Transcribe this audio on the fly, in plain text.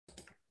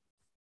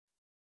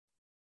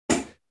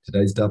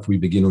Today's daf, we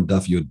begin on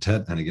daf Yud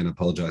Tet, and again, I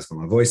apologize for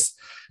my voice,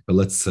 but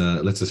let's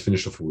just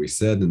finish off what we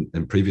said.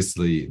 And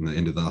previously, in the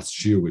end of the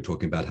last year, we are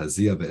talking about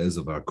Hazia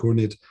ve'ezav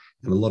Kurnit,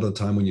 and a lot of the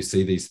time when you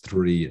see these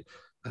three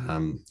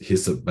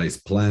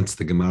hyssop-based plants,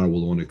 the Gemara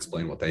will want to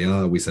explain what they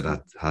are. We said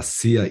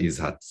Hasia is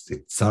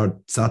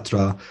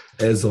Satra,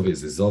 Ezov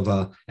is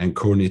Izova, and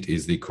Kurnit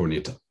is the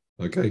Kurnita.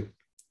 Okay?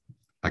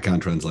 I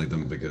can't translate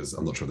them because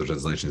I'm not sure the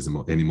translation is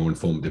any more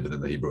informative than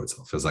the Hebrew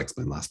itself, as I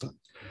explained last time.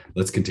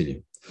 Let's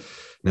continue.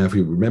 Now, if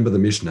we remember the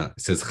Mishnah,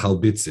 it says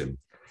Chalbitzim.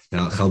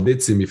 Now,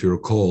 Chalbitzim, if you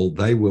recall,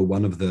 they were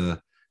one of the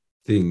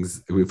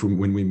things,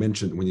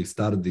 when you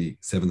started the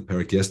seventh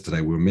parak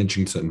yesterday, we were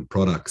mentioning certain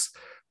products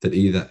that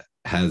either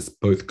has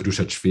both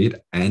Kedushat Sheviit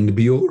and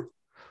Biur,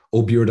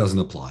 or Biur doesn't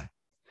apply.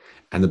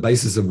 And the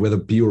basis of whether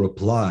Biur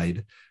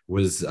applied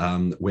was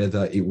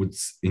whether it would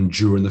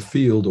endure in the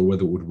field or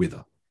whether it would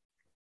wither.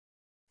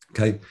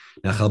 Okay,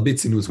 now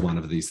Chalbitzin was one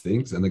of these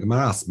things, and the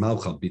Gemara asks, Mal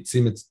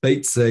Chalbitzin, it's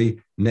Beitzei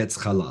Netz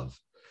Chalav.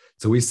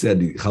 So we said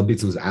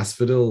Chalbitzin was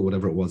asphodel,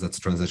 whatever it was, that's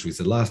the translation we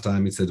said last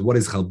time. It says, what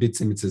is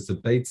Chalbitzin? It says the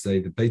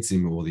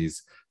Beitzim, or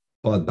these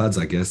buds,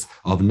 I guess,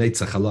 of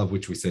Netz Chalav,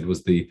 which we said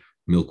was the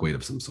milkweed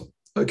of some sort.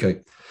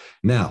 Okay,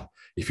 now,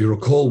 if you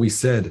recall, we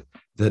said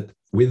that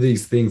with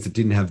these things that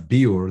didn't have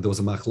biur, there was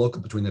a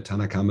machloka between the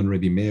Tanna Kama and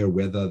Rebbe Meir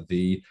whether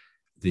the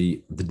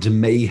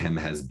demayhem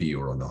has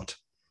biur or not.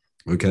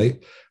 Okay,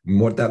 and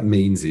what that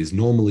means is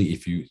normally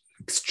if you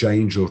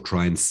exchange or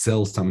try and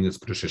sell something that's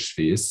Kedusha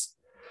Shvius,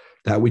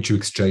 that which you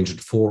exchange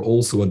it for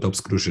also adopts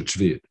Kedusha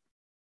Shviut.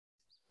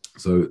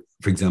 So,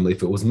 for example,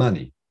 if it was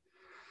money,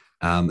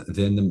 then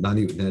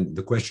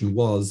the question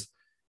was,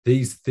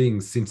 these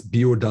things, since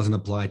biur doesn't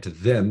apply to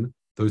them,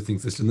 those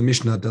things listed in the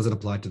Mishnah, does it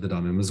apply to the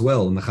damim as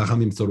well? And the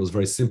Chachamim thought it was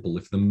very simple.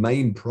 If the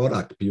main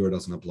product biur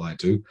doesn't apply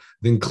to,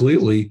 then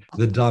clearly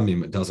the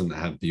damim doesn't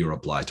have biur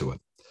apply to it.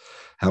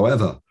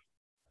 However,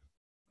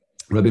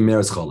 Rebbe Meir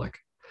is cholek,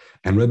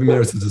 and Rebbe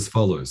Meir says as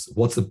follows: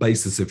 what's the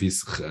basis of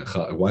his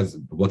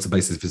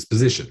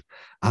position?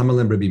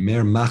 Amalem Rebbe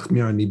Meir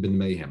machmir ani ben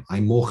mehem.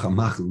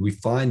 We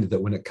find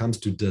that when it comes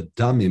to the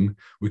damim,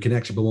 we can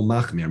actually be more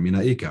machmir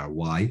mina ikar.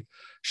 Why?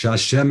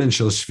 Shashemen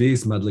shel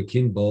shvius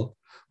madlikin bo.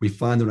 We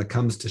find that when it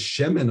comes to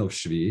shemen of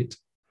shviit,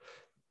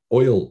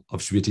 oil of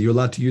shviit, you're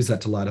allowed to use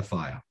that to light a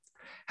fire.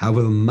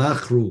 However,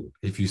 machru,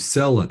 if you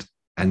sell it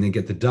and then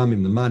get the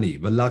damim, the money,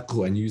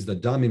 v'lakru, and use the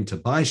damim to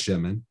buy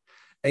shemen,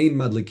 ein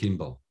madlikin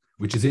bo,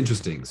 which is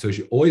interesting. So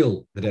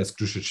oil that has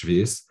Kedusha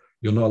Shvius,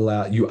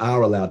 you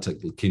are allowed to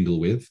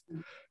kindle with,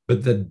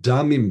 but the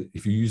damim,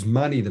 if you use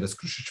money that has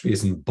Kedusha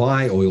Shvius and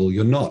buy oil,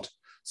 you're not.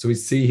 So we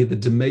see here the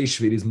Demei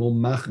Shviut is more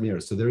machmir.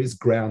 So there is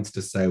grounds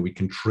to say we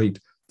can treat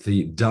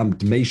the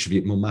Demei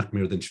Shviut more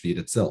machmir than Shviut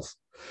itself.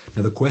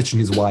 Now the question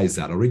is, why is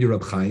that? I'll read you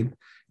Reb Chaim.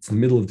 It's in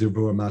the middle of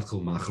Dibur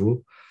Machul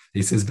Machru.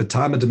 He says,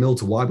 "V'tama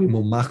demilta, why be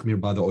more machmir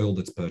by the oil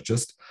that's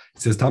purchased?" He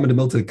says, "Tama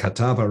demilta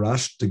katav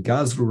arash to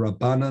gazru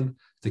rabbanan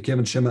to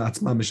kevin shema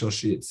atzma mishal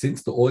shviut."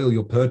 Since the oil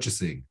you're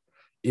purchasing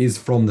is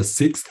from the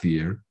 6th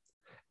year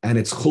and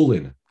it's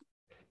chulin,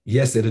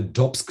 yes, it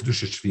adopts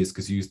kedusha shvius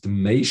because you use the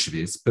mei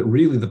shvius, but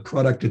really the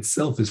product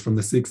itself is from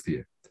the 6th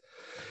year.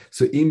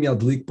 So im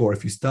yad likbor,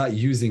 if you start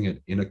using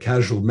it in a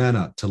casual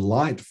manner to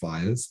light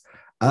fires,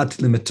 at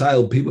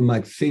limitayil, people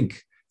might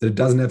think that it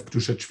doesn't have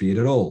kedusha shviut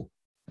at all.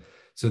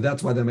 So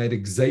that's why they made a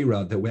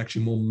gzeira that we're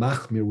actually more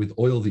machmir with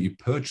oil that you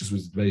purchase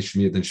with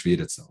Shviut than Shviut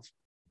itself.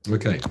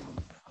 Okay.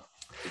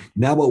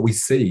 Now what we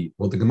see,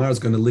 what the Gemara is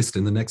going to list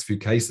in the next few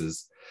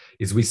cases,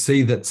 is we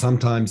see that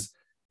sometimes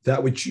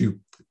that which you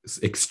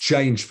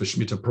exchange for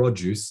Shemitah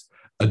produce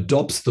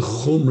adopts the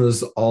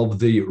chumras of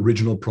the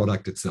original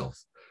product itself.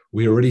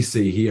 We already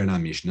see here in our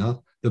Mishnah,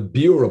 the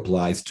biur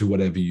applies to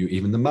whatever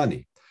even the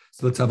money.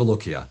 So let's have a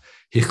look here.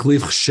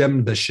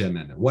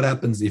 What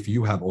happens if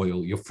you have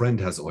oil, your friend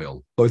has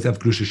oil, both have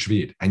Kedusha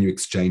Shviut, and you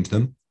exchange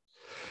them?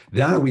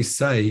 Now we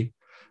say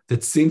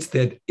that since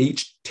they're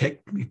each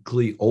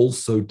technically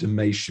also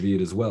Demei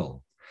Shviut as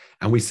well,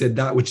 and we said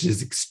that which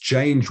is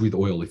exchanged with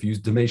oil, if you use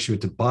Demei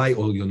Shviut to buy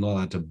oil, you're not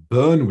allowed to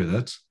burn with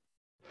it,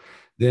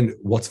 then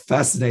what's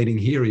fascinating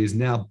here is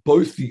now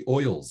both the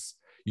oils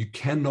you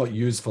cannot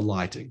use for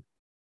lighting.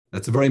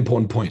 That's a very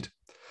important point.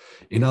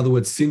 In other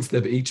words, since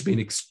they've each been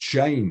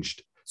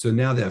exchanged, so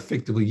now they're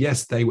effectively,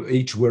 yes, they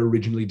each were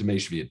originally Demei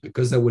Shviut.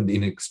 Because they were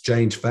in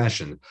exchange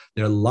fashion,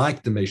 they're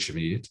like Demei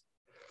Shviut,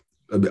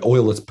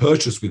 oil that's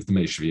purchased with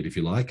Demei Shviut, if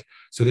you like.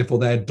 So therefore,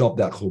 they adopt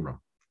that chumrah.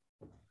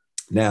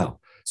 Now,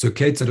 so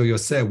Ketzad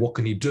Yoseh, what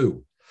can he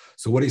do?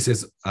 So what he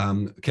says,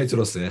 Ketzad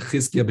Yoseh,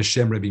 Chizkiah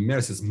b'shem Rebbe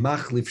Meir says,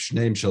 Machlif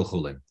shneim shel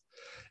chulim.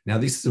 Now,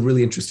 this is a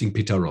really interesting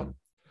pitaron.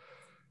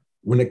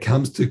 When it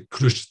comes to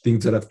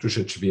things that have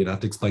Kedusha Shviut, I have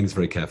to explain this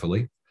very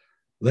carefully.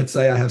 Let's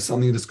say I have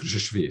something that's Kedusha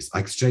Shvius. I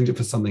exchange it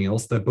for something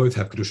else. They both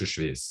have Kedusha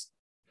Shvius.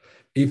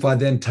 If I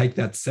then take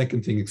that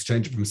second thing,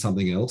 exchange it from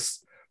something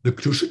else, the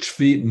Kedusha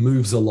Shviut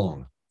moves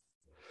along.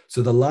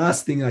 So the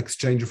last thing I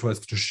exchange it for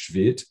is Kedusha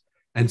Shviut,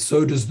 and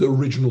so does the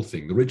original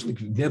thing. The original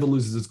never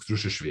loses its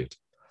Kedusha Shviut.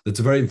 That's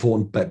a very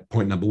important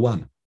point number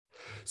one.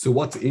 So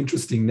what's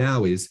interesting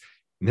now is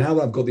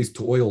Now I've got these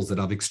two oils that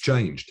I've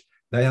exchanged.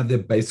 They have their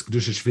base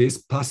kedusha shvius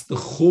plus the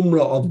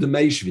chumrah of the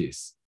mei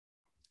shvius,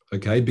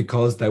 okay,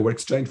 because they were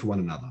exchanged for one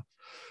another.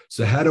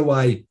 So how do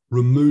I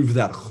remove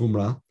that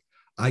chumrah?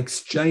 I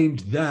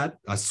exchange that,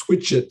 I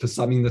switch it for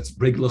something that's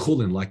regular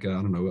chulin, like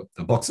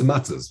a box of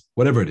matzahs,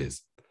 whatever it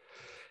is.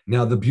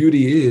 Now the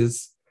beauty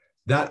is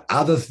that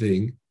other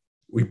thing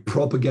we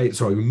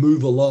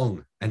move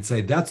along and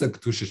say that's a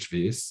kedusha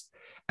shvius,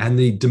 and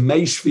the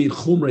demei shviit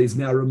chumrah is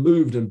now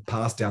removed and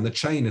passed down the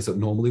chain as it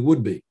normally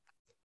would be.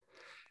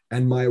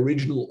 And my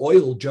original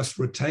oil just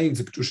retains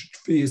a kedusha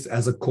shvius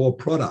as a core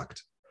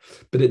product,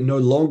 but it no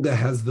longer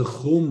has the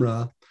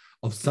chumrah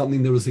of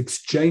something that was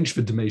exchanged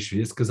for demei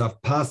shvius because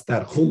I've passed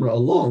that chumrah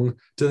along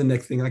to the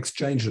next thing I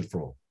exchanged it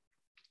for,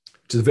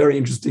 which is a very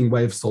interesting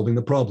way of solving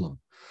the problem.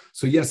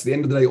 So yes, at the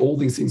end of the day, all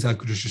these things have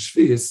kedusha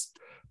shvius,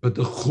 but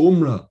the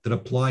chumrah that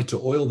applied to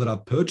oil that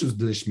I've purchased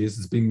demei shvius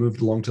is being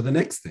moved along to the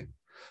next thing.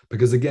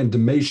 Because again,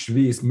 demei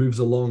shvius moves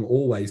along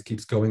always,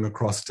 keeps going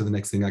across to the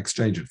next thing I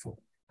exchange it for.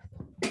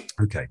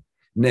 Okay,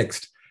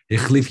 next,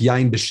 ichlif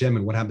yain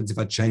b'shemen. What happens if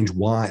I exchange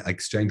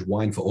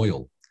wine for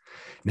oil?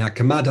 Now,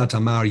 kamadat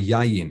amar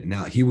yain.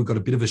 Now, here we've got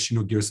a bit of a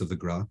shinogiris of the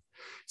Gra. It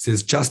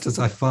says, just as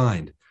I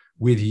find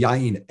with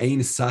yain, ein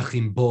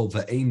sachim bo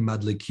v'ein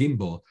madlikin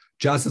bo,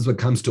 just as when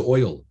it comes to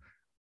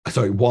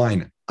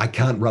wine, I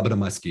can't rub it on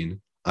my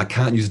skin. I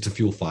can't use it to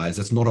fuel fires.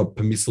 That's not a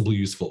permissible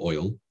use for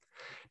oil.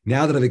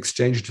 Now that I've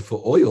exchanged it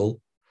for oil,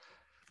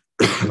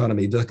 now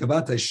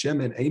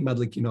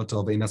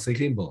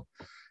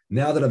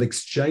that I've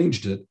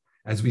exchanged it,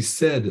 as we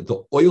said,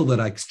 the oil that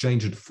I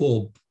exchanged it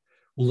for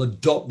will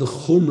adopt the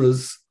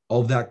chumras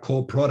of that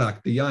core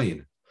product, the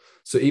yain.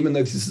 So even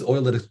though this is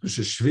oil that is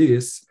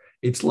shvius,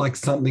 it's like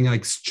something I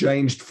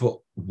exchanged for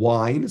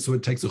wine. So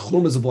it takes the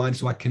chumras of wine,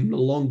 so I can no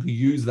longer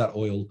use that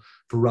oil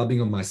for rubbing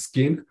on my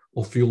skin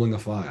or fueling a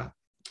fire.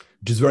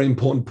 Which is a very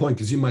important point,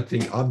 because you might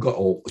think I've got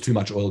too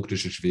much oil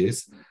kedusha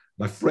shvius.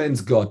 My friend's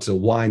got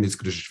wine is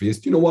kedusha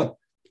shvius. You know what?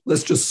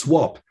 Let's just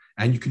swap,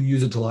 and you can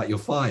use it to light your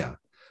fire.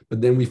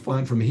 But then we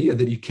find from here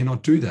that you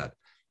cannot do that.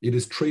 It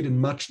is treated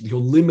you're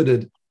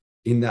limited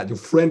in that your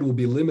friend will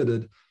be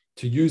limited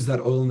to use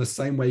that oil in the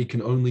same way you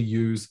can only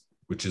use,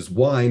 which is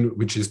wine,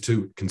 which is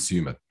to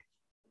consume it.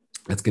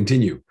 Let's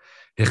continue.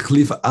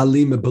 Hechlif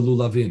alim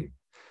belulavin.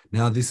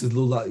 Now, this is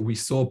we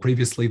saw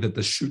previously that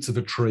the shoots of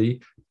a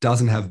tree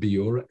doesn't have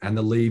biur, and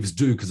the leaves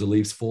do, because the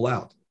leaves fall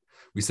out.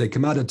 We say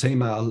kamada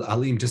tema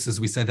alim, just as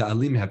we say that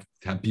alim have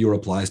biur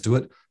applies to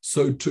it.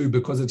 So too,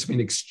 because it's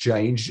been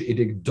exchanged, it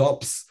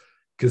adopts,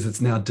 because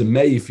it's now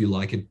demei, if you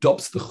like, it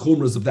adopts the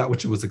chumras of that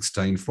which it was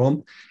exchanged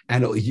from,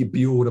 and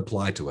biur would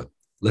apply to it.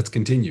 Let's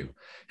continue.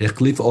 What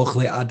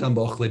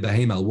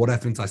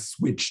happens? I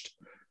switched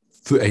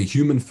for a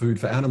human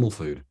food for animal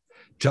food.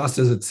 Just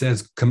as it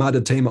says,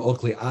 just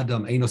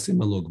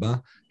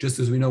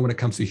as we know when it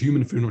comes to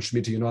human food or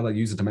shmita, you're not allowed to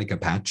use it to make a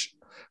patch.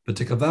 But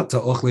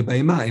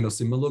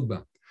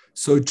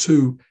so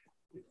too,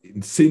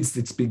 since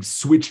it's being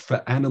switched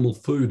for animal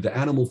food, the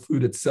animal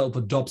food itself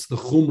adopts the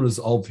chumras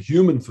of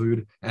human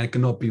food and it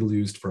cannot be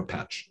used for a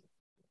patch.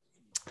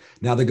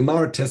 Now, the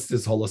Gemara tests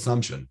this whole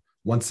assumption.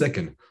 1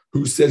 second.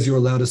 Who says you're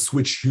allowed to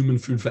switch human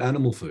food for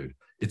animal food?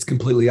 It's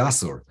completely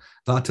asur.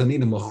 You're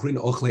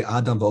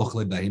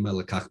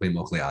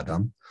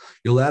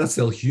allowed to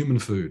sell human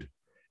food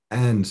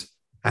and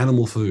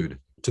animal food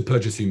to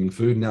purchase human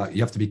food. Now,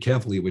 you have to be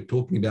careful here. We're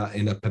talking about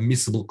in a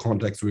permissible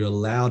context, we're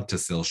allowed to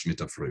sell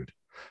shmita fruit.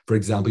 For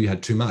example, you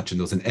had too much and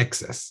there was an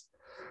excess.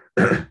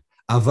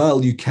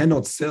 Aval, you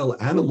cannot sell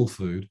animal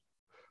food.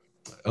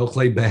 You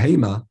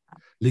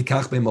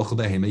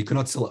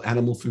cannot sell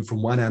animal food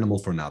from one animal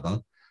for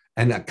another.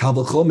 And at Kal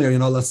V'chomer, you're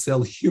not allowed to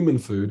sell human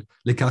food.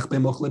 You're not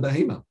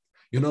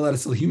allowed to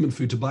sell human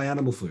food to buy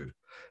animal food.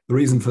 The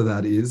reason for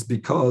that is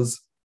because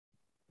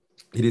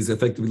it is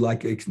effectively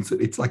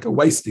it's like a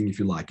wasting, if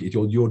you like.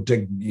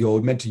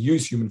 You're meant to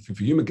use human food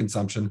for human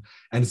consumption,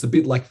 and it's a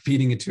bit like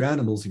feeding it to your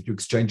animals if you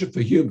exchange it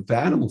for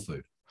animal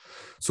food.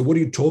 So what are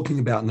you talking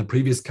about? In the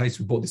previous case,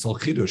 we bought this al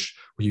chidush,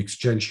 where you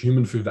exchange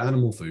human food for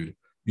animal food.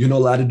 You're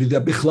not allowed to do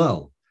that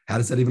bichlal. How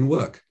does that even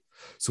work?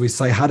 So we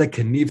say hada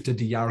kanivta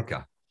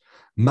diyarka.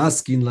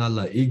 Maskin la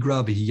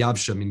igra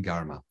v'hiyavsha min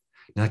garma.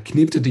 Now,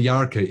 knivta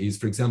diyarka is,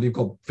 for example, you've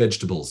got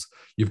vegetables.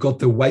 You've got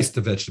the waste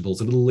of vegetables,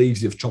 the little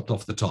leaves you've chopped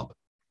off the top.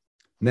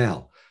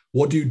 Now,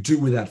 what do you do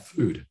with that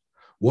food?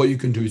 What you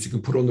can do is you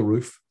can put it on the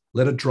roof,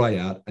 let it dry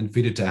out, and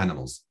feed it to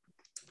animals.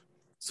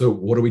 So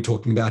what are we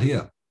talking about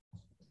here?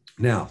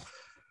 Now,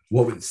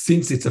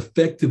 since it's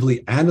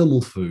effectively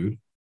animal food,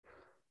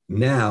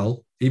 now,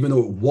 even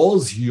though it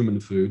was human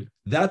food,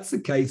 that's the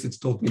case. It's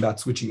talking about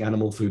switching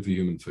animal food for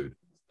human food.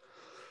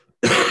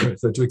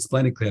 So to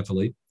explain it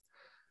carefully,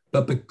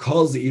 but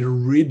because it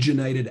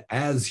originated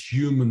as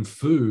human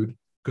food,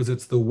 because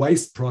it's the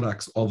waste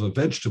products of a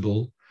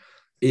vegetable,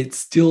 it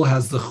still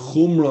has the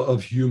chumrah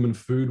of human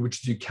food,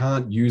 which you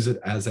can't use it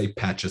as a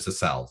patch, as a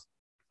salve.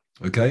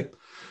 Okay?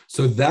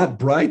 So that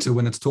brighter,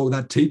 when it's talking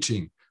that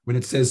teaching, when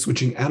it says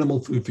switching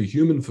animal food for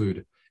human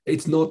food,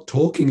 it's not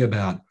talking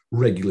about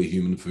regular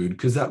human food,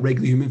 because that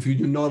regular human food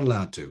you're not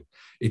allowed to.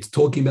 It's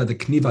talking about the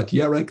knivat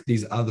yerek.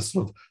 These are the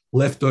sort of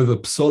leftover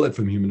psolet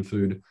from human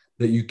food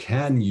that you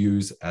can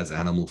use as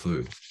animal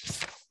food.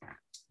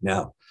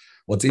 Now,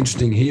 what's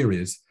interesting here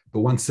is,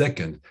 but 1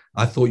 second,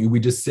 I thought we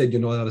just said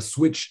you're not allowed to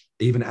switch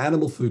even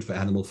animal food for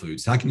animal food.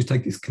 So how can you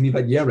take this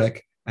knivat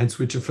yerek and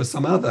switch it for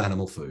some other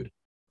animal food?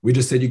 We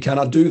just said you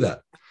cannot do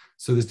that.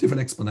 So there's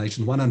different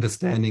explanations. One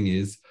understanding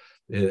is,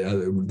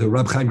 the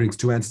Rab Chaim brings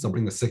two answers. I'll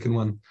bring the second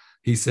one.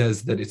 He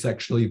says that it's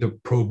actually the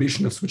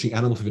prohibition of switching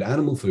animal food to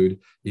animal food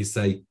is,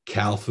 say,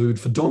 cow food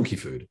for donkey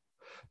food.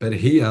 But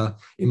here,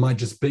 it might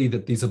just be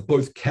that these are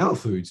both cow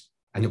foods,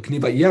 and your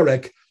knivat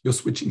yerek, you're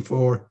switching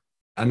for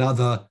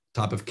another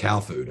type of cow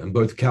food, and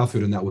both cow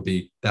food, and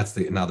that's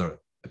another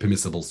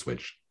permissible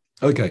switch.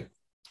 Okay,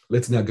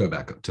 let's now go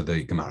back to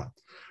the Gemara.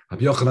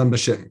 Rabbi Yochanan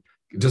B'Shem,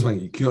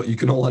 you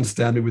can all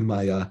understand me with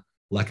my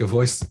lack of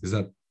voice. Is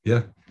that,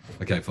 yeah?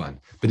 Okay, fine.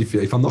 But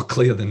if I'm not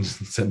clear, then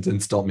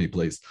stop me,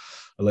 please.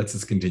 Let's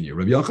just continue.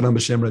 Rabbi Yochanan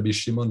B'Shem Rabbi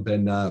Shimon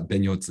ben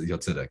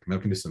Yotzedek. Maybe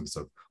I can do some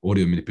sort of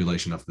audio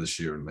manipulation after this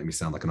year and make me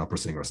sound like an opera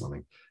singer or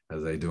something,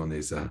 as they do on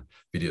these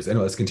videos.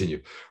 Anyway, let's continue.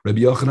 Rabbi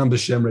Yochanan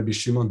B'Shem Rabbi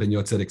Shimon ben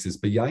Yotzedek says,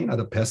 B'yayin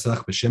ad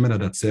Pesach, b'shemen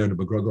ad Atzer,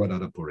 b'grogor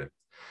ad Purim.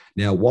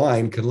 Now,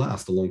 wine can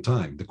last a long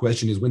time. The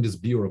question is, when does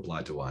beer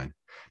apply to wine?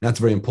 That's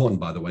very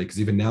important, by the way, because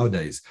even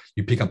nowadays,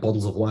 you pick up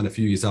bottles of wine a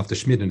few years after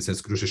Sheviit and it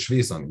says Kedusha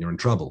Shvi'is on it, you're in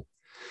trouble.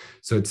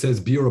 So it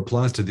says beer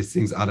applies to these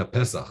things ad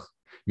Pesach,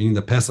 meaning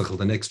the Pesach of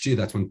the next year.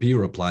 That's when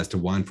beer applies to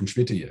wine from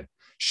Shemitah year.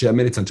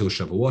 Shemen, it's until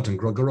Shavuot, and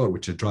grogorot,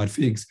 which are dried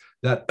figs,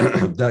 that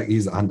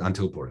is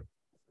until Purim.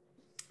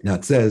 Now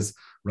it says,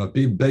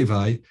 Rabbi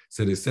Bevai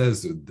said, it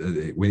says,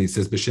 when he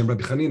says B'Shem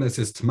Rabbi Chanina, it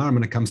says Tamarim,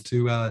 when it comes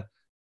to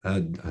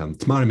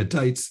Tamarim, it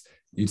dates,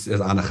 it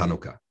says Ana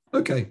Chanukah.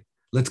 Okay,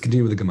 let's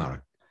continue with the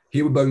Gemara.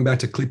 Here we're going back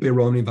to Klipe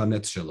Romim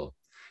V'Anetz Shelo.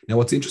 Now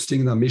what's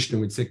interesting in our Mishnah,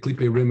 we'd say Klipe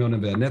Romim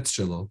V'Anetz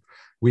Shelo,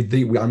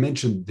 I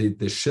mentioned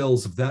the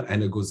shells of that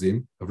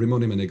anegozim, of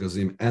rimonim and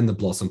anegozim, and the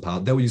blossom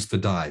part, they were used for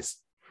dyes.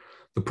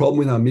 The problem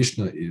with our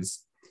Mishnah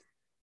is,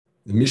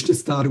 the Mishnah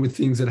started with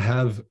things that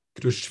have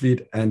Kedush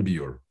Sheviit and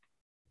Biur.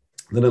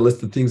 Then it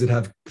listed things that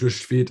have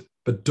Kedush Sheviit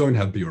but don't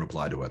have Biur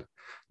applied to it.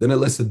 Then it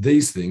listed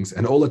these things,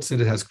 and all it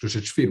said it has Kedush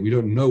Sheviit. We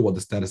don't know what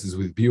the status is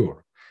with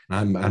Biur.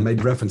 And I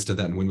made reference to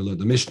that when we learned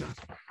the Mishnah.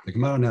 The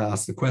Gemara now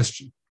asks the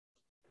question.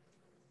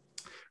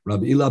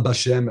 Rabbi Ila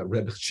Bashem,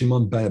 Rabbi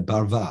Shimon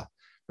Barva,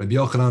 Rabbi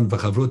Yochanan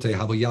v'chavrutei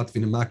havoyat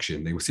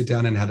v'nemakshin. They would sit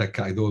down and had a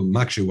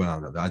makshin one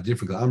another. They had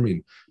different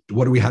amrin.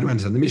 What do we have to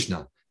answer the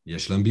Mishnah?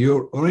 Yesh lam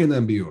biur or ein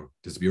lam biur?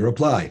 Does biur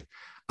apply?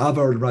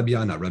 Avar Rabbi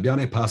Yana. Rabbi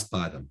Yana passed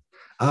by them.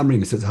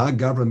 Amrin says, Ha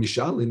gavra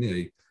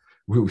mishalini.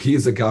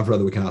 Here's a gavra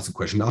that we can ask a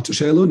question. Not to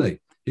sheilune.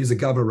 Here's a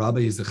gavra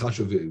rabbi. He's a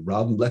chashuv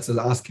rabbi. Let's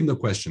ask him the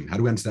question. How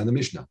do we understand the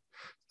Mishnah?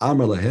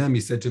 Amar lahem.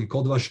 He said to him,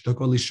 Kol dvar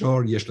shetokol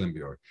lishor yesh lam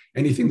biur.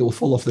 Anything that will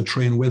fall off the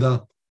tree and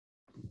wither,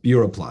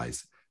 biur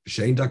applies.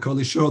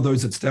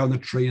 Those that stay on the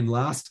tree and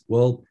last,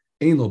 well,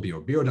 ein lo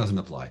biur. Biur doesn't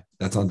apply.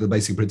 That's on the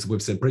basic principle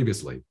we've said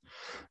previously.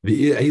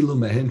 The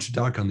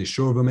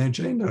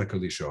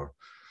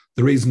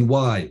reason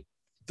why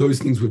those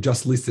things we've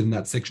just listed in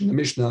that section of the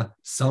Mishnah,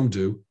 some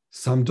do,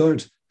 some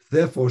don't.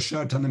 Therefore,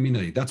 shar Tana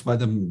Minei. That's why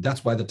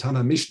the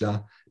Tana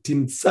Mishnah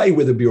didn't say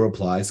whether biur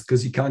applies,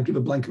 because you can't give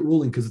a blanket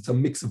ruling, because it's a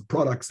mix of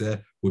products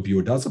there where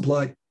biur does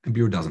apply and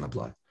biur doesn't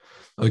apply.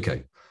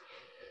 Okay.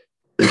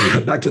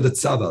 Back to the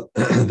tzava.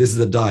 This is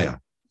a daya.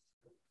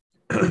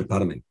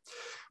 Pardon me.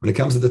 When it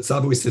comes to the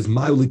tzava, he says,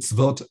 "Ma'u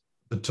litzvot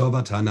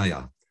b'tovat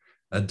hanaya."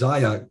 A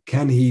daya,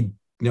 can he?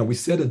 Now we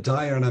said a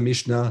daya in our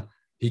Mishnah,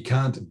 he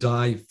can't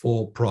die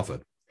for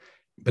profit,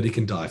 but he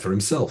can die for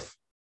himself.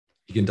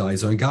 He can dye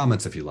his own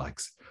garments if he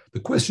likes.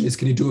 The question is,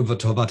 can he do it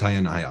v'tovat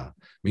hanaya?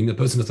 Meaning the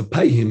person doesn't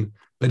pay him,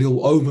 but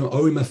he'll owe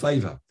him a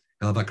favor.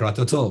 He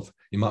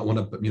might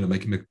want to,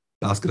 make him a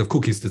basket of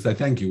cookies to say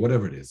thank you,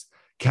 whatever it is.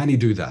 Can he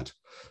do that?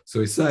 So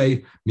we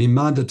say,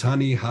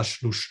 Mimandatani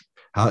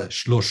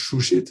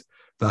hashloshushet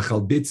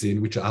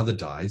v'achalbitzin, which are other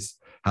dyes.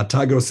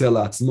 Hatagosel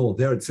atzmo.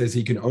 There it says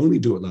he can only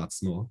do it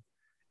latzmo.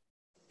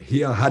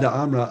 Here, hada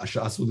amra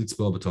ashasu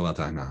litzbo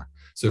b'tovatana.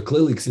 So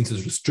clearly, since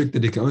it's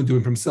restricted, he can only do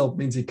it for himself,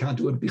 means he can't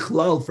do it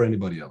bichlal for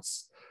anybody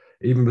else,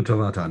 even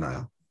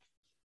b'tovatana.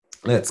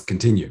 Let's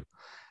continue.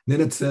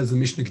 Then it says, the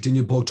Mishnah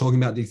continued talking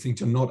about these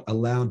things you're not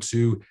allowed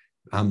to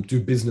do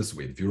business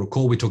with. If you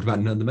recall, we talked about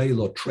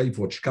Nadameil or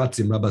Treifot,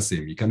 Shkatzim,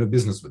 Rabasim. You can do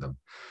business with them.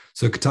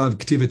 So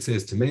Ketiv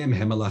says, Tmeim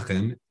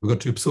Hemalachem. We've got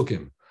two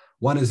psukim.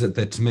 One is that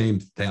they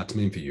are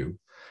Tmeim for you.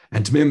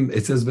 And Tmeim,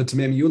 it says,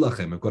 Tmeim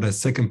Yulachem. We've got a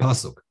second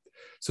pasuk.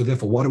 So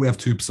therefore, why do we have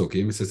two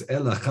psukim? It says,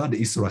 El Achad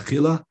Isur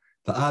Achila,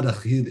 Va'ad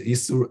Achid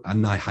Isur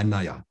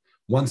Hanaya.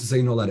 One to say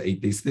you're not allowed to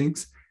eat these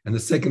things, and the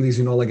second is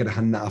you're not allowed to get a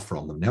hana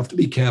from them. Now, you have to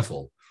be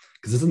careful,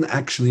 because it doesn't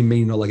actually mean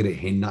you're not allowed to get a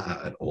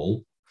hana at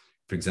all.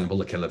 For example,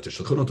 we've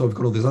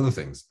got all these other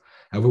things.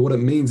 However, what it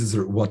means is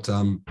what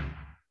the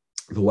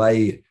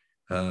way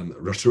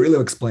Rosh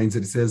Hashanah explains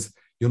it, it says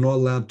you're not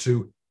allowed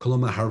to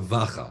koloma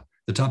harvacha.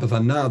 The type of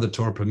hana the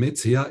Torah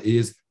permits here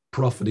is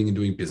profiting and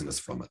doing business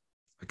from it.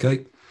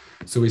 Okay,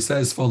 So we say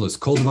as follows: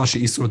 Kol davar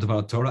she'isur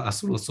davar Torah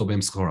asur l'so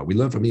b'hem schora. We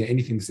learn from here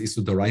anything that's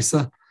isur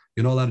deraisa,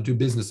 you're not allowed to do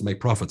business and make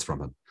profits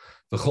from it.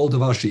 V'chol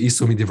davar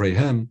she'isur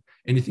midivreihem,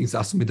 anything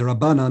that's asur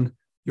midirabanan,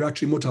 you're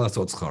actually mutar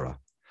l'sot schora.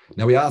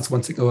 Now we ask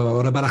one thing: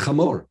 what about a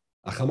chamor?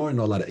 A chamor you're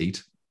not allowed to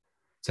eat.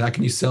 So how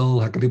can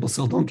people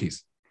sell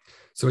donkeys?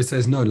 So he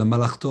says no.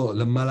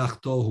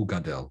 Lemalachto hu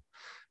gadel,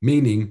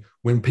 meaning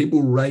when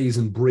people raise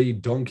and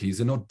breed donkeys,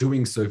 they're not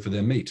doing so for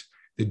their meat.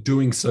 They're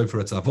doing so for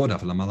its avodah,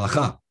 for la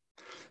malacha.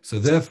 So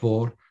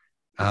therefore,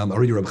 when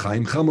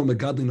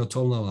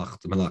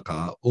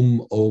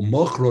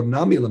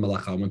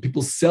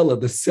people sell it,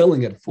 they're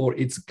selling it for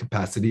its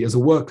capacity as a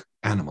work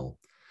animal.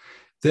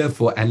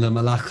 Therefore, and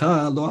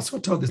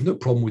there's no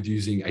problem with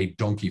using a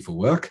donkey for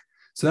work.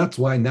 So that's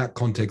why in that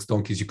context,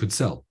 donkeys you could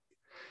sell.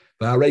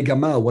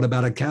 What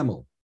about a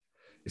camel?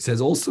 It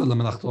says also,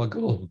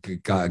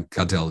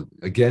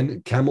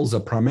 again, camels are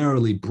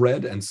primarily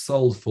bred and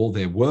sold for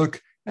their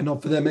work and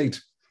not for their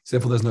meat. So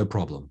therefore, there's no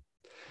problem.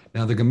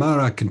 Now, the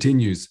Gemara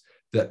continues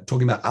that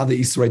talking about other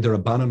Isrei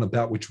Derabanan,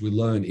 about which we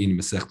learn in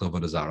Masechta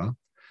Avodah Zarah,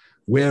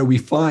 where we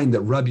find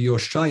that Rabbi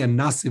Yoshaya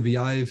Nasi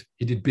V'Yav,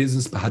 he did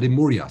business b'Hadim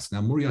Murias.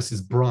 Now, Murias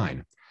is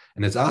brine.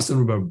 And it's asked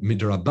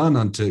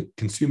Midrabanan to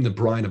consume the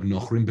brine of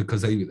Nochrim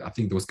because I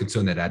think there was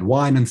concern they'd add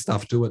wine and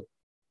stuff to it.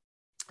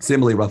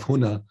 Similarly, Rav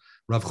Huna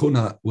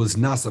was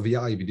Nasa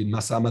V'Yav, he did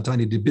Masa Matan,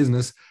 he did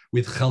business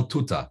with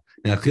Cheltuta.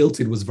 Now,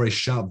 Chiltid was a very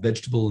sharp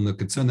vegetable, and the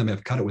concern they may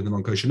have cut it with a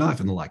non-kosher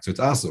knife and the like, so it's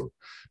Asur.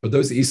 But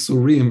those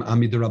Isurim are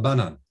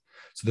Midrabanan.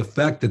 So the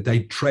fact that they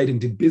trade and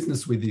did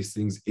business with these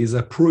things is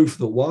a proof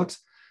that what?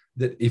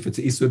 That if it's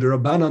Isur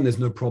Derabanan, there's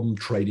no problem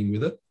trading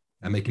with it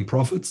and making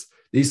profits.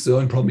 The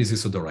only problem is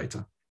Isur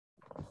Doraita.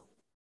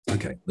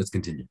 Okay, let's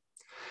continue.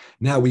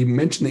 Now, we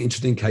mentioned the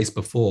interesting case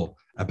before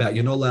about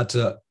you're not allowed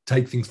to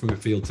take things from a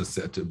field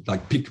to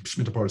like pick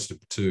Shemitah products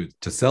to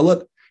sell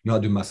it. You're not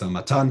allowed to do Masa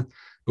Matan.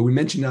 But we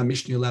mentioned in our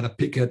Mishnah, you're allowed to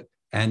pick it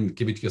and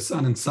give it to your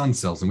son, and son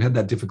sells. And we had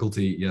that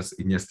difficulty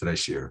in yesterday's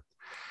shir.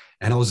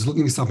 And I was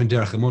looking this up in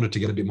Derech Emunah to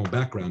get a bit more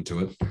background to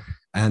it.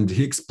 And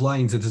he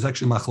explains that there's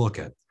actually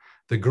machloket.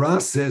 The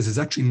Gra says there's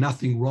actually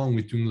nothing wrong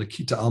with doing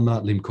Lakita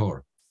Almat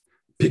Limkor.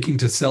 Picking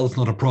to sell is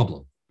not a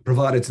problem,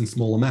 provided it's in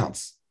small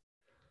amounts,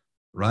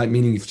 right?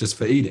 Meaning it's just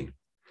for eating.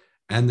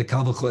 And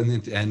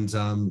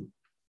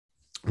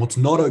what's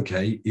not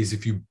okay is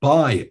if you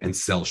buy and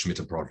sell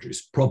Shemitah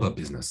produce, proper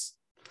business.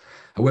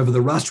 However,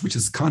 the Rush, which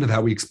is kind of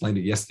how we explained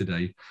it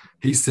yesterday,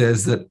 he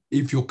says that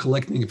if you're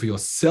collecting it for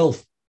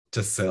yourself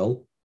to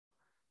sell,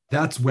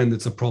 that's when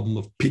it's a problem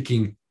of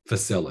picking for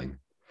selling.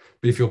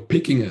 But if you're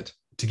picking it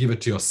to give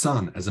it to your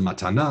son as a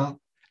matana,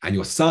 and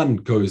your son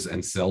goes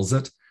and sells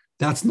it,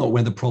 that's not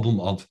when the problem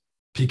of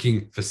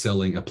picking for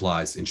selling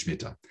applies in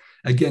Shemitah.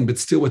 Again, but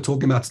still we're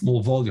talking about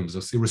small volumes.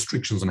 There'll see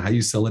restrictions on how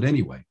you sell it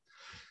anyway.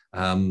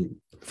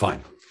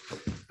 Fine.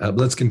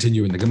 Let's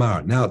continue in the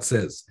Gemara. Now it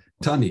says,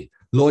 Tani,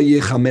 if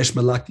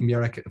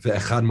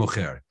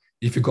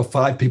you've got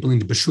 5 people in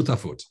the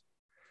b'shutafut,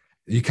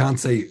 you can't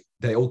say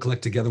they all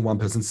collect together, one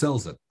person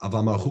sells it. But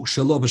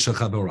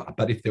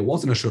if there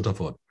wasn't a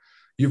shutafut,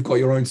 you've got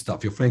your own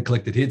stuff, your friend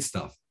collected his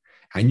stuff,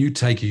 and you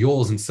take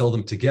yours and sell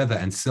them together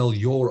and sell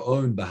your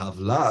own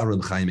b'havla,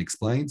 Reb Chaim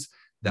explains,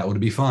 that would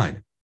be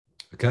fine.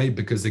 Okay,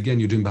 because again,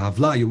 you're doing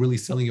b'havla, you're really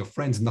selling your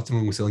friends, and nothing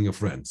wrong with selling your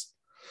friends.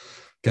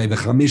 Okay, the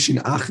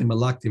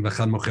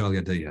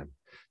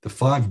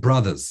 5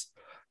 brothers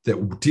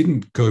that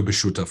didn't go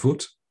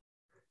b'shutafut,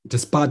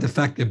 despite the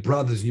fact they're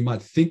brothers, you might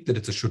think that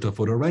it's a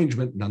shutafut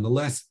arrangement.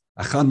 Nonetheless,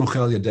 achad mocher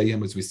al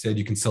yadayim, as we said,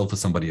 you can sell for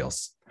somebody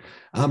else.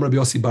 Am Rabbi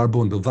Yossi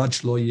Barbun, bilvad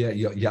shlo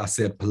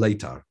yaseh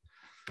pleitar.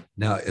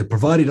 Now,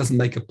 provided he doesn't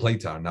make a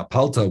pleitar. Now,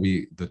 palta,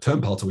 the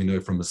term palta we know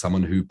from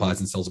someone who buys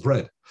and sells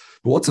bread.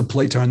 But what's a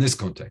pleitar in this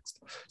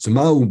context? So,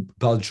 ma'u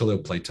bal shlo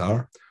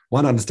pleitar.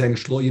 One understanding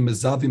shlo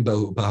yimezavim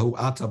bahu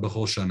ata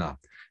b'chol shana.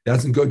 He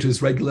doesn't go to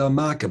his regular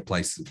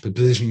marketplace,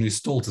 position in his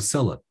stall to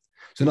sell it.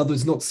 So in other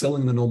words, not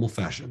selling in the normal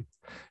fashion.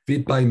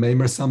 Vit by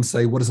Meimer, some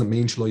say, what does it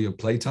mean, shlo yo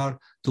pleitar?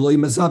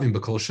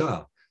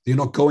 You're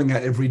not going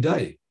out every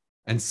day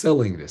and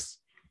selling this.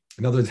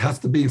 In other words, it has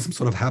to be in some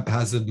sort of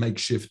haphazard,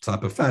 makeshift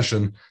type of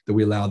fashion that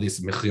we allow this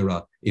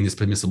mechira in this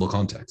permissible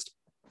context.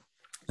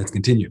 Let's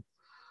continue.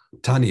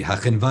 Tani,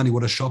 hachenvani,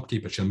 what a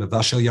shopkeeper, shem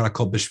mevashel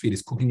yarakot b'shvit,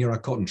 is cooking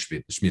yarakot in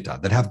shmita,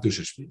 that have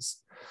dusha shvis.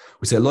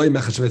 We say, lo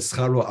yimechashevet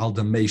scharo al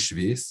damei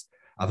shvis,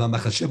 ava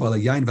mechashev al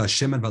yain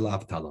v'ashemen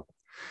v'alav tala.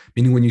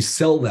 Meaning when you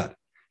sell that,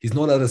 he's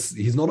not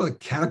to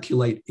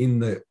calculate in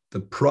the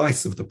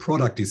price of the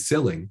product he's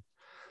selling,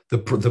 the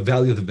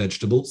value of the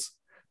vegetables,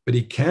 but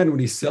he can, when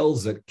he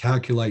sells it,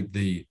 calculate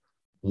the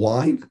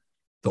wine,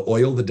 the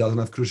oil that doesn't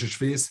have krusha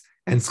shvis,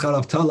 and schar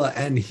avtala,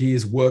 and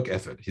his work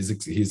effort, his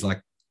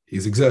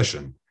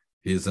exertion,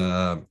 his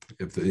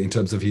in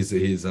terms of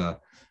his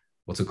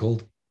what's it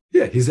called?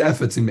 Yeah, his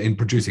efforts in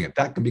producing it.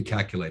 That can be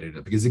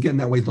calculated, because again,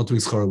 that way he's not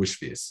doing schara with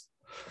shvis.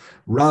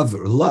 Rav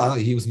La,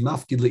 he was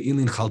mafkid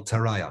le'ilin chal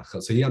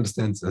tarayach. So he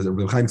understands, as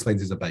Reb Chaim explains,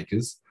 these are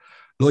bakers.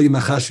 Lo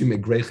yimachashim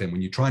egrechem.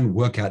 When you try and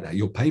work out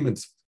your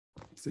payments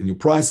and your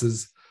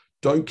prices,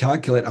 don't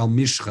calculate al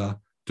mishcha.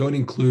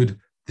 don't include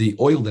the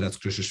oil that has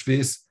Kedusha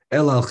Shvius,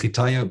 El al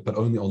Chitaya, but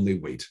only on the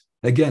wheat.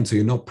 Again, so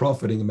you're not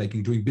profiting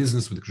and doing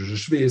business with Kedusha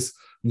Shvius.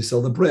 When you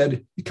sell the bread,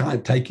 you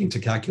can't take into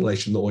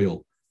calculation the oil.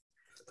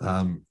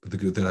 The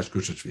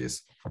Kedusha Shvius.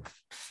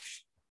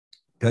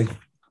 Okay,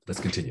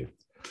 let's continue.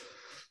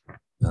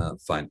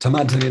 Fine.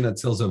 Tamad Tanina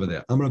tells over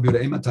there.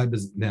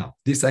 Now,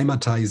 this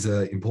Eimatai is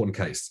an important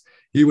case.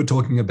 Here we're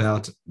talking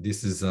about,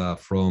 this is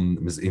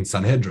in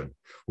Sanhedrin.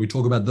 We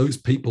talk about those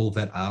people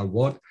that are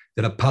what?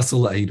 That are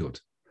Pasal Eidut.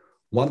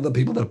 One of the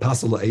people that are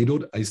Pasal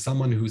Eidut is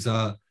someone who's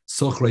a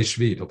Sochrei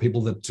Sheviit, or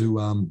people that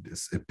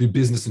do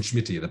business in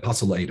Shemitah, the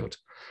Pasal Eidut.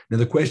 Now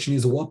the question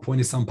is, at what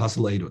point is some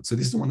Pasal Eidut? So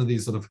this is one of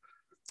these sort of,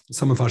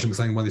 some of Hashim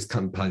saying one of these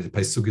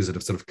Pesugis that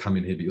have sort of come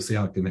in here, but you'll see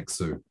how it connects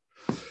soon.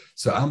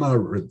 So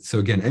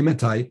again,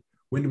 Emetai,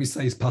 when do we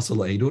say is Pasal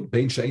Eidut?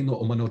 Bein she'eino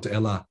umanot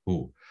ela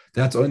hu.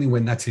 That's only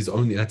when that's his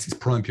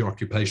prime pure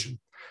occupation.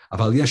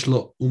 Aval yesh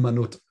lo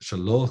umanot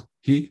shelo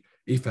hi.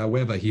 If,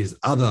 however, he has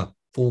other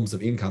forms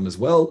of income as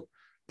well,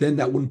 then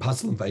that wouldn't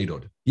pass him for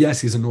Eidut. Yes,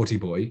 he's a naughty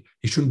boy.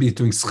 He shouldn't be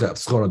doing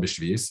schora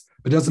b'shvius,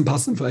 but it doesn't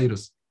pass him for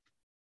Eidus.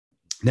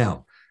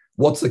 Now,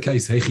 what's the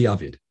case? Heichi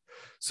avid.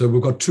 So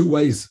we've got two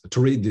ways to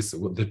read this, the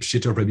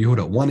Pshita of Rabbi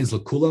Yehuda. One is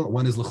l'kula,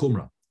 one is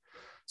l'chumra.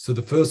 So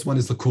the first one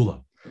is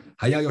l'kula.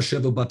 Haya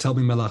yoshev batel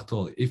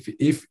b'melachto.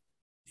 If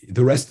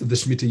the rest of the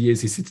Shemitah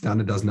years he sits down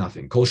and does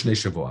nothing, kol shnei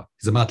shavua,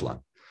 he's a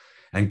matlan.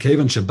 And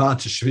kevan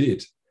Shabbat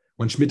shviit,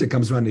 when Shemitah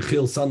comes around,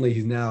 Nichil, suddenly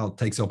he now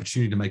takes the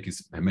opportunity to make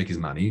his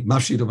money.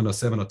 Mafshid of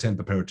 7 or 10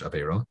 per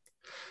avera.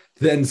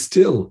 Then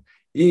still,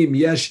 im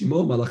yesh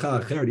imo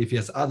malacha acheret, if he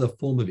has other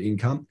form of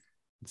income,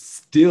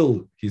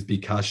 still he'd be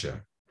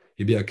kasher.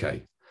 He'd be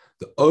okay.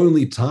 The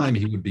only time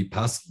he would be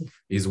pasul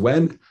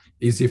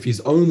is if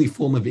his only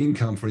form of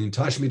income for an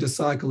entire Shemitah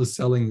cycle is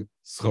selling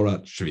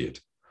schorat shviit.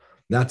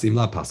 That's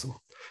imla pasul.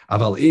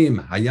 Aval im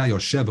haya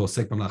yoshev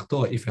osek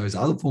b'mlachto, if he has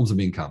other forms of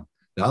income,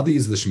 the other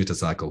years of the Shemitah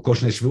cycle, kol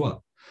shnei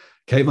shvua.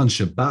 Kevan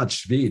Shabbat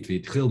Sheviit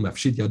v'itchil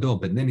mafshid yado,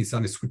 but then he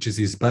suddenly switches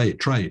his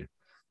trade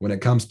when it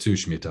comes to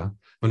Shemitah.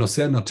 When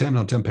oseh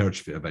notem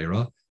perich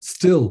v'avera,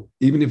 still,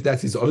 even if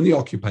that's his only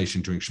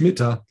occupation during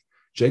Shemitah,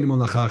 she'ein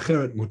malacha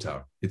acheret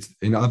mutar. It's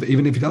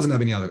even if he doesn't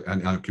have any other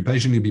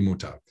occupation, he'll be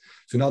mutar.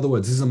 So in other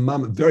words, this is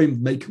a very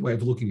make way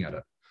of looking at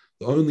it.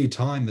 The only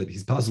time that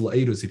he's pasal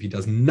eidus, if he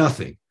does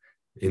nothing,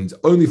 in his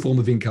only form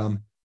of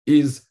income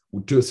is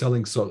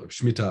selling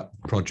Shemitah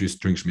produce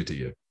during Shemitah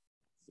year.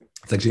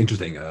 It's actually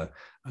interesting. One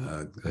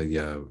of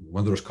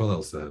the Rosh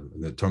Kollels,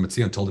 the Torah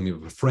Metzion, told me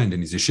of a friend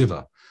in his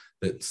yeshiva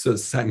that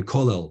sat in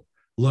Kollel,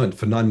 learned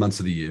for 9 months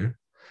of the year,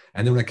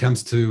 and then when it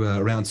comes to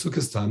around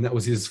Sukkot time, that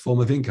was his form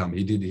of income.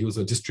 He was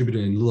a distributor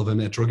in Lulav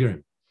and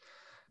Etrogerim,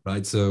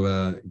 right? So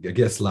I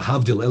guess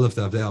lahavdil elef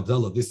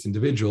davdei, this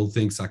individual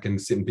thinks I can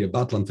sit and be a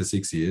batlan for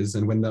 6 years,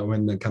 and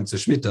when it comes to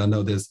Shemitah,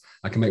 no,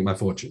 I can make my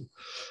fortune.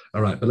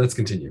 All right, but let's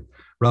continue.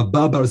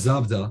 Rabba Bar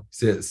Zavda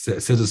says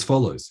as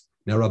follows.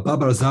 Now, Rabba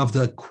Bar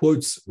Zavda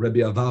quotes Rabbi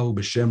Avahu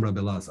b'Shem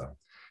Rabbi Lazar.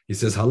 He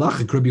says, Halach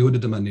Rabbi Yehuda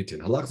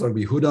demanitin. Halach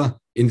Rabbi Yehuda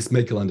in its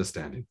mekel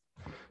understanding.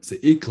 So,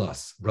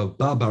 Iklas,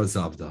 Rabba Bar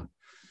Zavda,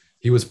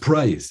 he was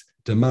praised.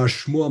 Demar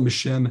Shmuel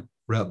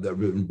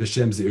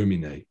b'Shem Zeir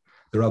Minei.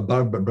 The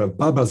Rabba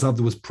Bar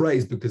Zavda was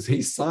praised because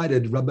he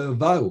cited Rabbi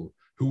Avahu,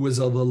 who was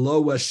of a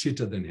lower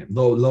shitta than him,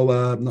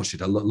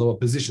 lower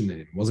position than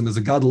him. He wasn't as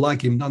a god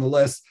like him,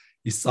 nonetheless.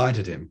 He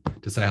cited him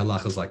to say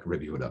halachas like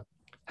Rabbi Yehuda.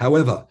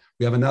 However,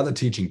 we have another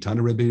teaching,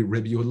 Tana Rabbi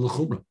Yehuda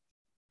l'chumra.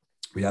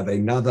 We have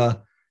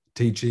another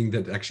teaching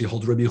that actually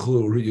holds Rabbi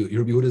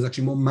Yehuda is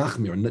actually more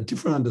machmir, and a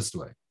different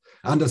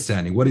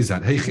understanding. What is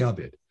that? Hey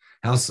chiabed.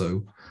 How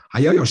so?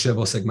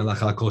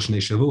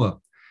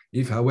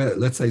 If, however,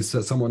 let's say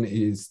someone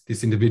is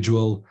this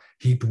individual,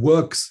 he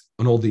works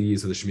on all the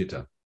years of the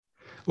Shemitah.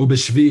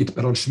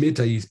 But on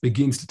Shemitah, he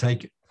begins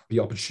to be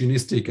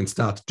opportunistic and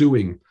start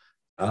doing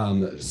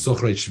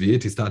Sochrei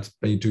Sheviit, he starts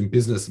doing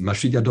business.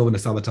 Mashid Yadov and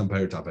Esavatam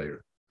Peirat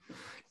Aveir.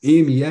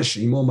 Im yesh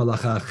imo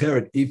malacha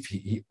acheret. If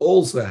he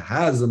also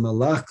has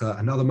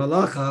another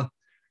malacha,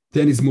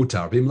 then he's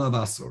mutar. V'im lav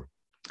asur.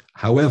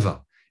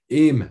 However,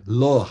 im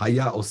lo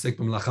haya osek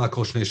b'malacha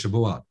kol shnei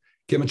shavua.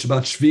 Kemet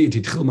Shabbat Sheviit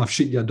hitchil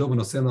mafshid Yadov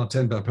and osem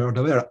noten Peirat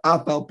Aveir.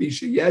 Apal pi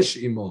sheyesh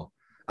imo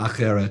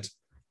acheret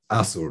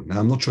asur.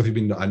 Now I'm not sure if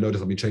I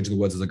noticed I've been changing the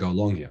words as I go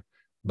along here,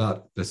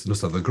 but let's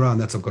look at the ground.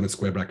 That's I've got in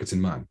square brackets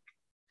in mind.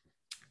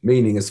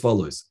 Meaning as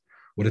follows.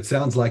 What it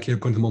sounds like here,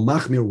 according to the more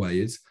machmir way,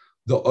 is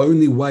the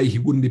only way he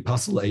wouldn't be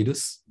pasal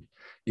eidus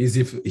is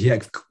if he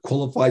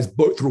qualifies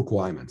both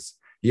requirements.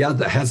 He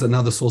has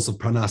another source of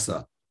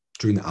pranasa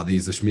during the other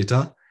years of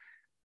Shemitah,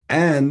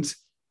 and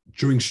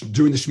during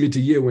the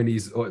Shemitah year when he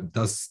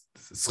does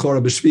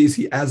schora b'shvis,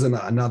 he has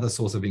another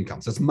source of income.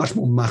 So it's a much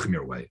more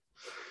machmir way.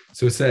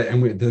 So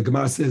the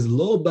Gemara says,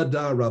 Lo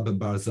badar Rabbi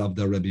Bar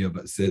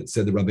Zavda,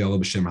 said the Rabbi Allah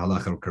b'Shem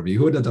halacha Rabbi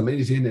Yehuda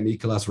damenitin and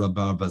ikalas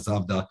Rabbi Bar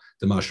Zavda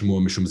demar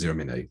shmur mishum zir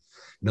minei.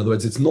 In other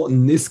words, it's not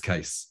in this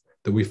case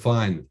that we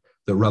find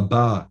that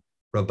Rabbi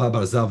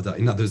Bar Zavda,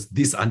 in other words,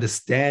 this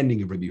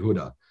understanding of Rabbi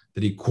Yehuda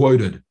that he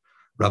quoted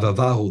Rabbi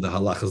Avahu, the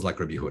halachas like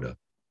Rabbi Yehuda.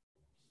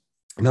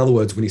 In other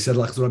words, when he said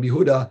Lachzor Rabbi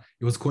Yehuda,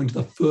 it was according to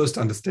the first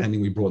understanding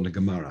we brought in the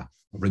Gemara.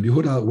 Rabbi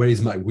Yehuda, where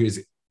is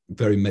the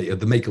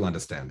Makel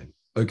understanding?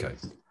 Okay.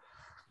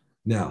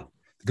 Now,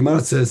 the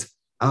Gemara says,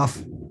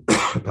 Af,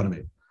 pardon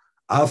me,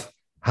 Af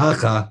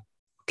Hacha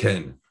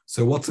Ken.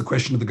 So what's the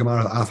question of the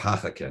Gemara, Af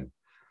Hacha Ken?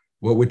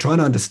 What we're trying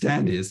to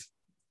understand is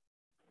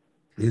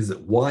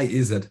why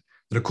is it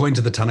that according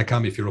to the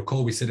Tanakam, if you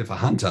recall, we said if a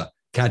hunter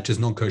catches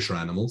non-kosher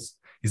animals,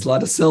 he's allowed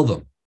to sell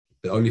them,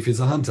 but only if he's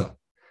a hunter.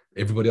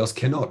 Everybody else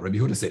cannot. Rabbi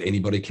Yehuda said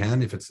anybody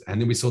can and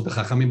then we saw the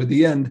Chachamim at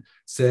the end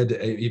said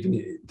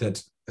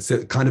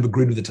kind of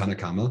agreed with the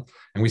Tanakama,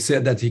 and we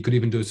said that he could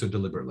even do so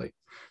deliberately.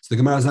 So the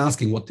Gemara is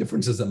asking, what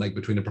difference does that make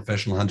between a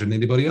professional hunter and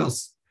anybody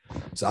else?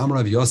 So Amar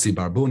Rav Yossi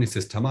Barbun, he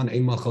says, Taman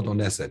ein malchot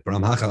oneset,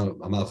 b'ram hacha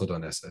malchot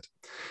oneset.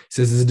 He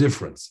says there's a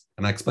difference,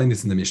 and I explained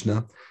this in the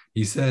Mishnah.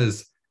 He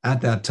says at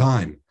that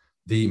time,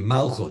 the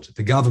malchut,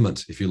 the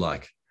government, if you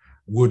like,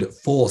 would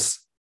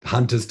force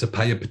hunters to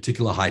pay a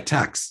particular high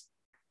tax.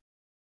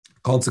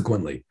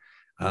 Consequently,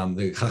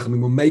 the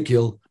Chachamim were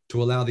makil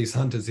to allow these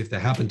hunters, if they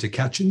happen to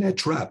catch in their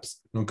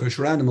traps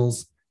non-kosher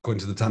animals, according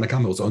to the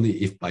Tanakh, it was only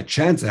if by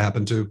chance they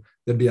happen to,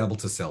 they'd be able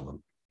to sell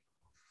them.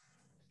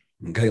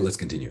 Okay, let's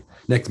continue.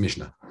 Next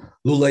Mishnah.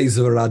 Lulei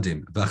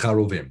zeradim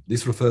v'charuvim.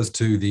 This refers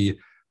to the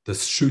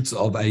shoots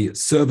of a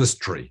service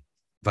tree.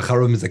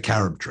 V'charuvim is a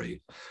carob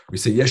tree. We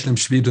say yeshlem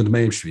shviit and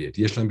meim shviit,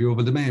 yeshlem biur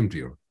and meim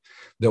biur.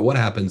 That what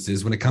happens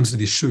is when it comes to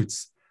these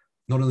shoots,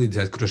 not only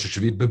does Kudosh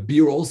Sheviit, but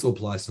biur also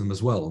applies to them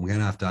as well. And we're going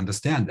to have to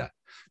understand that.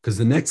 Because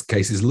the next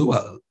case is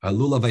lula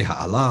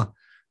ve'ha'ala,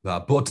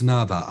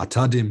 va'botna,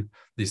 va'atadim.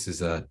 This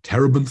is a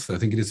terebinth, I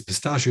think it is a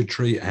pistachio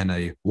tree and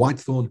a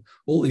whitethorn.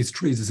 All these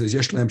trees, it says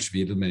yesh lam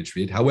shviit and meim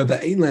shviit. However,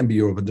 ein lam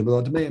biur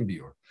v'demeim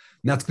biur.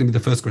 And that's going to be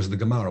the first question of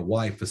the Gemara.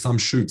 Why, for some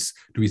shoots,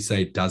 do we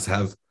say it does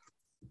have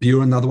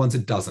biur and other ones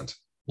it doesn't?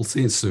 We'll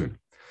see it soon.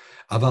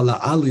 Aval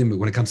la'alim,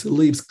 when it comes to the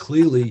leaves,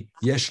 clearly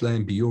yesh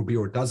lam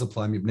biur does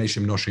apply mibnei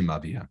shem noshim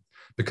maviyah.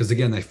 Because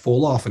again, they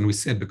fall off, and we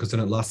said because they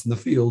don't last in the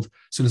field,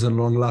 as soon as they no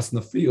longer last in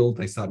the field,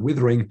 they start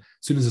withering. As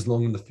soon as it's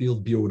long in the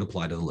field, biur would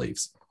apply to the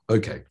leaves.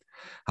 Okay.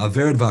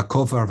 Haverd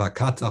va'kofar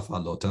va'kataf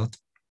alotat,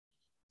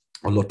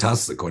 or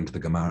lotas, according to the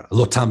Gemara,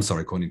 lotam,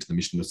 sorry, according to the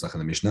Mishnah Nusach and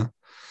the Mishnah,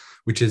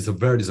 which is a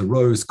verd is a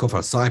rose,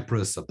 kofar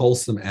cypress, a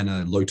balsam, and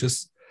a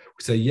lotus.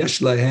 We say yesh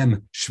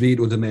lahem shviit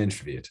or demand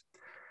shviit.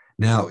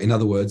 Now, in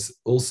other words,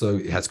 also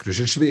it has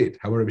kedusha shviit.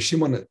 However,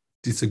 Shimon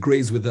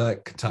disagrees with the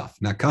kataf.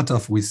 Now,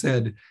 kataf, we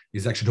said,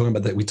 is actually talking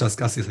about that. We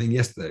discussed this thing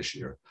yesterday,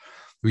 Shir.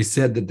 We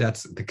said that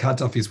that's the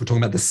kataf we're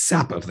talking about the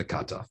sap of the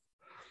kataf.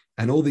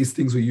 And all these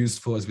things were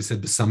used for, as we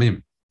said,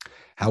 besamim.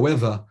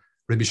 However,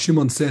 Rabbi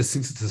Shimon says,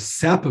 since it's a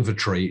sap of a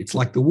tree, it's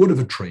like the wood of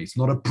a tree. It's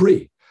not a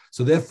pri.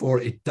 So therefore,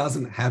 it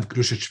doesn't have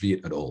kedusha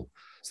shviit at all.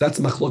 So that's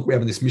a machlok we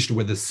have in this Mishnah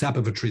where the sap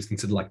of a tree is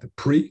considered like the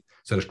pri,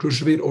 so there's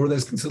kedusha shviit, or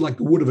there's considered like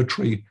the wood of a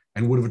tree,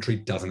 and wood of a tree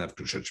doesn't have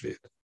kedusha shviit.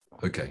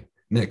 Okay,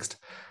 next.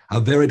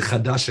 Avered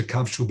chadash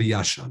kavshu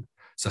biyashan.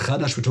 So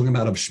chadash, we're talking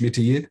about a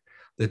shmita year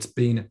that's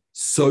been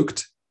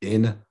soaked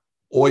in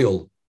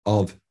oil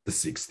of the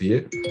 6th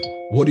year.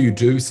 What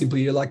do?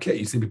 Simply you like it.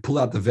 You simply pull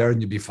out the vered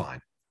and you'll be fine.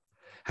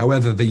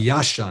 However, the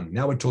yashan,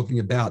 now we're talking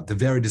about the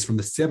vered is from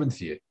the 7th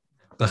year.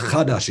 The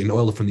chadash in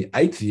oil from the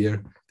 8th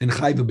year, then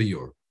chayva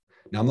biyur.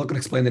 Now I'm not going to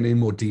explain that in any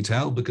more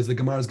detail because the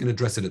Gemara is going to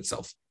address it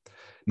itself.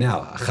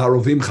 Now,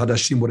 charovim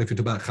chadashim, what if you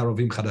talk about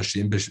charovim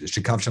chadashim,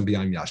 shekavsham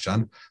b'yayim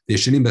yashan, the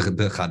yeshinim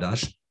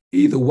b'chadash,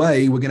 either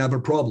way, we're going to have a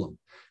problem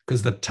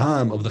because the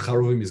time of the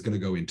charovim is going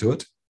to go into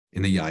it,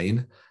 in the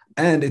yayin,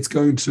 and it's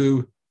going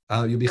to,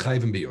 you'll be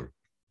chayv and biyur.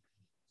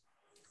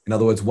 In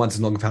other words, once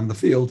it's long time in the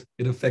field,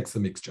 it affects the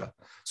mixture.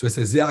 So it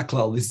says,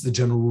 Ziaklal, this is a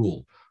general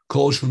rule.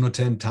 Kol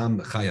shunoten tam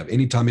chayav.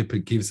 Anytime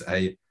it gives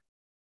a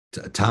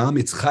tam,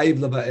 it's chayiv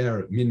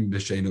leva'er min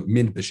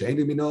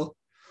b'sheinu mino,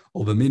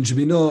 or b'min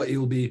shemino, it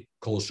will be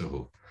kol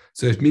shehu.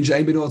 So if min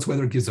she'ein mino, it's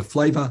whether it gives a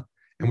flavor,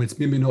 and when it's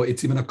min mino,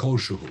 it's even a kol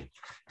shehu.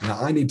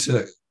 Now I need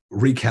to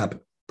recap,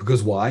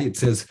 because why? It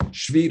says,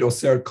 shviit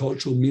oser kol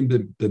shul min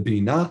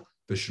b'bina,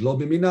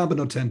 v'shlo b'mina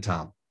b'noten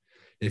tam.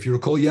 If you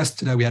recall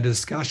yesterday, we had a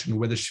discussion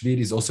whether shviit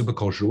is also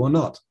b'kosher or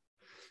not.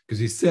 Because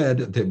he said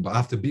that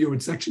after biur,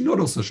 it's actually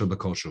not also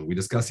b'kosher. We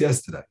discussed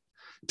yesterday.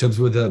 In terms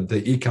of whether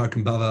the ikar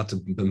can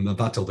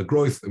mavatel the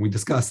growth, and we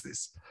discussed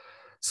this.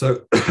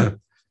 So, I'm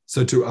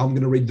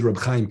going to read the Reb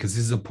Chaim, because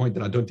this is a point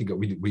that I don't think that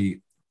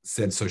we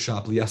said so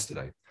sharply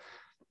yesterday.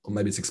 Or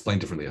maybe it's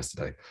explained differently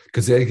yesterday.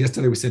 Because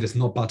yesterday we said it's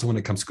not batal when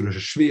it comes to Kedusha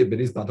Shvi'it, but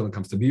it is batal when it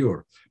comes to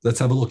biur. Let's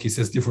have a look. He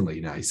says differently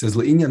now. He says,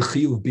 Le'inyan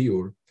chiyuv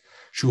biur,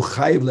 shu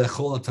chayiv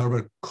lechol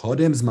atarva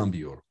kodem zman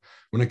biur.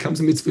 When it comes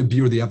to mitzvah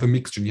biur, they have a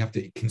mixture, and you have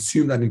to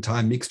consume that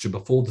entire mixture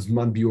before the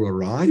zman biur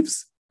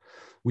arrives.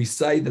 We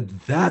say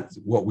that's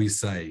what we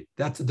say.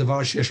 That's a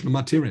davar sheyesh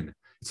matirin.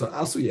 It's not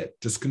also yet,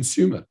 just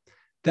consume it.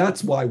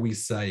 That's why we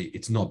say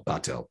it's not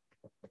batel.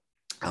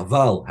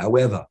 Aval,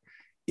 however,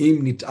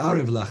 im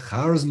nitarev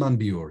lachar zman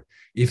biur,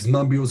 if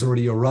zman biur has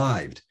already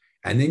arrived,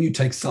 and then you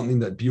take something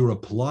that biur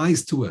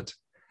applies to it,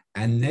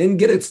 and then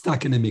get it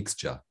stuck in a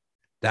mixture,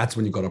 that's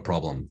when you've got a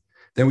problem.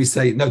 Then we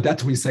say, no,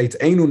 that's when we say it's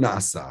einu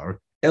nasar,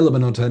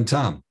 Elabanot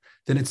tam.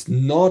 Then it's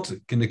not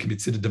going to be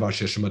considered Davar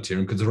Shesh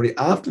Matirim because already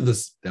after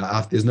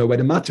there's no way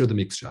to matter the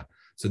mixture.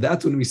 So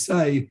that's when we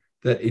say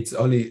that it's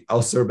only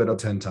Alser Benot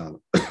tam.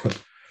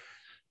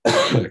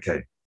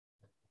 Okay.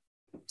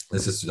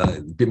 Let's just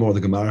a bit more of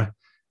the Gemara,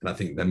 and I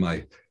think then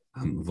my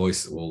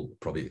voice will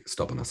probably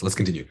stop on us. Let's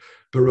continue.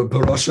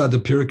 Barosha de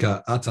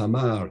Pirka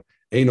Atamar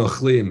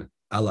Enochlim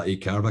ala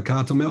Ikar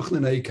Vakato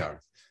Meochlin Ikar.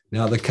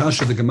 Now the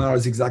kasha of the Gemara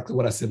is exactly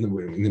what I said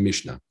in the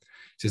Mishnah. It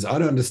says, I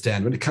don't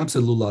understand. When it comes to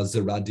Lulav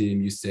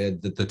Zeradim, you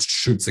said that the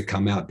shoots that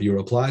come out, Biur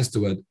applies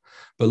to it.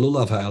 But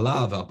Lulav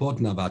Ha'alav,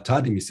 Apotna,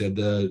 V'atadim, you said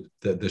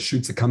the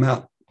shoots that come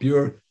out,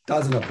 Biur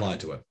doesn't apply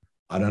to it.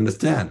 I don't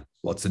understand.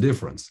 What's the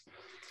difference?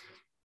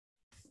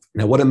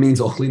 Now, what it means,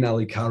 Ochlin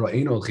al-Ikar or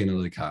Ein Ochlin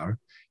al-Ikar,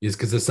 is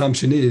because the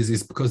assumption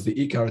is because the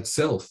Ikar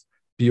itself,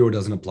 Biur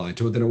doesn't apply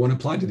to it, then it won't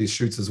apply to these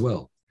shoots as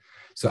well.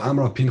 So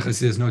Amra Pinchas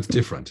says, no, it's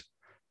different.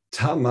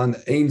 Taman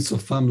Ein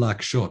Sofam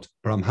Lakshot,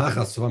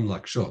 Bramhacha Sofam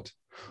Lakshot.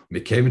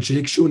 He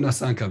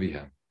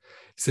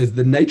says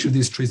the nature of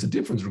these trees are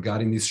different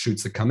regarding these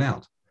shoots that come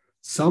out.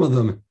 Some of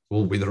them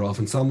will wither off,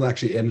 and some will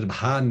actually end up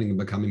hardening and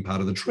becoming part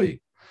of the tree.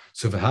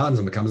 So if it hardens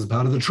and becomes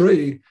part of the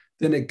tree,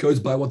 then it goes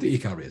by what the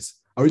Ikar is.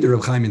 I'll read the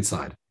Reb Chaim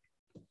inside.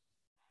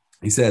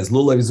 He says,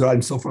 the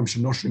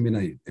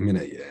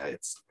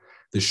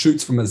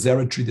shoots from a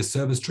zera tree, the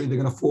service tree, they're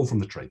going to fall from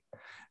the tree.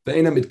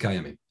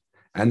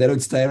 And they don't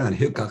stay around.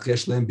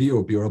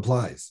 Biur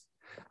applies.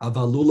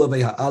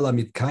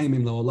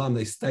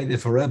 They stay there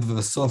forever.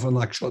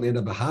 They end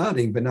up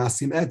hardening,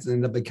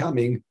 end up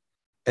becoming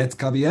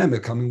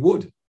becoming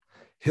wood.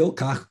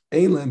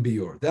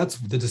 That's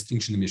the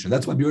distinction in the Mishnah.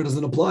 That's why Biur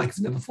doesn't apply, because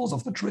it never falls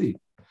off the tree.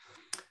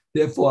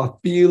 Therefore,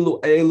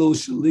 even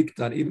if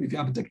you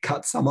happen to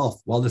cut some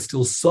off while they're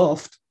still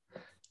soft,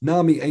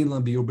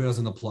 Biur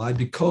doesn't apply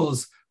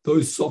because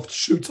those soft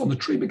shoots on the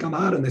tree become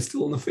hard and they're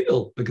still in the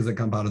field because they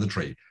come part of the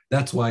tree.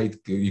 That's why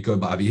you go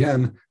by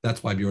Avihem.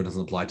 That's why Biur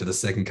doesn't apply to the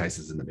second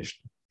cases in the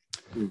Mishnah.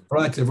 All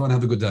right, everyone,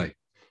 have a good day.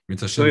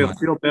 So you'll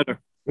feel better.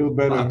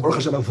 Baruch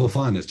Hashem, I feel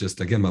fine. It's just,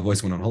 again, my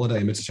voice went on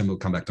holiday. Mitzvah Hashem will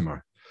come back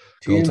tomorrow.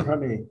 Tea and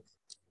honey.